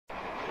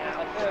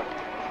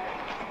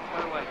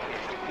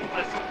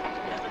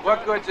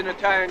What good's an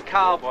Italian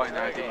cowboy,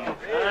 Nadine?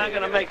 I'm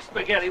gonna make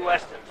spaghetti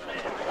westerns, man.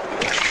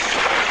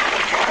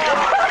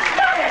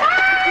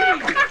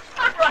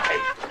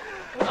 Right.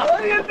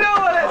 What do you do with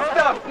that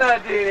stuff,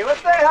 Nadine? What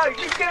the hell?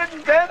 You get it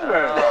in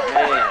Denver. Oh,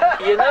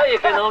 man. You know you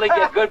can only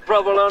get good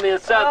provolone in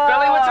South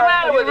Philly. What's the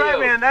matter with you? Write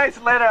me a nice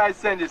letter, I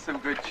send you some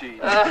good cheese.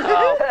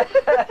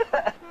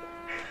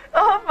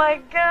 Oh,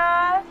 my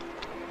God.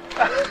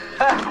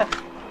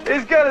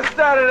 He's gonna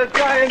start an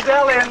Italian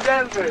deli in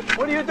Denver.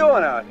 What are you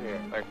doing out here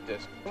like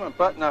this? Come on,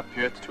 button up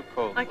here. It's too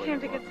cold. I came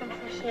to get some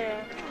fresh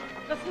air.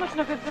 That's much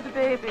no good for the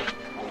baby.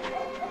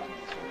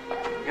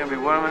 You gonna be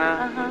warming up?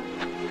 Uh-huh.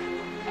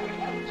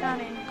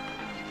 Johnny,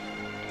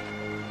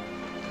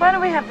 why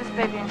don't we have this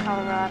baby in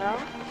Colorado?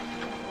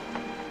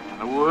 In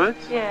the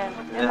woods? Yeah,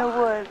 in the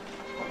woods.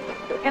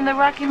 In the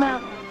Rocky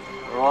Mountains.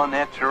 We're all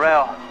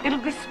natural. It'll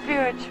be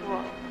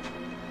spiritual.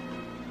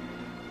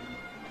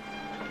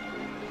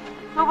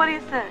 Well, what do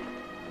you say?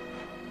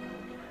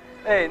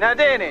 Hey,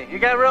 Nadine, you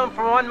got room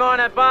for one more in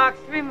that box?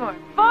 3 more.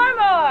 4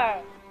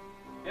 more!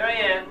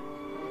 Marianne.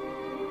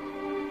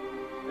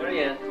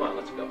 Marianne, come on,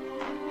 let's go.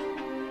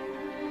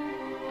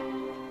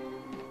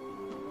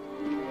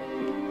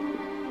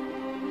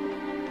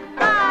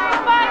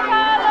 Bye,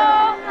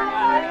 Carlo!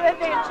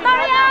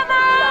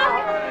 Mariana!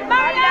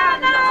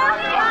 Mariana!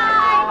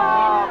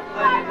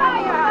 Bye,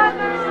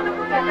 Mariana!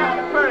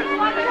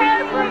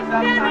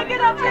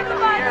 Get up, take the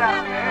bike.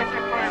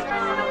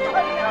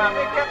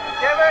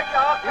 Give it,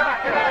 come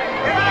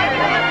on.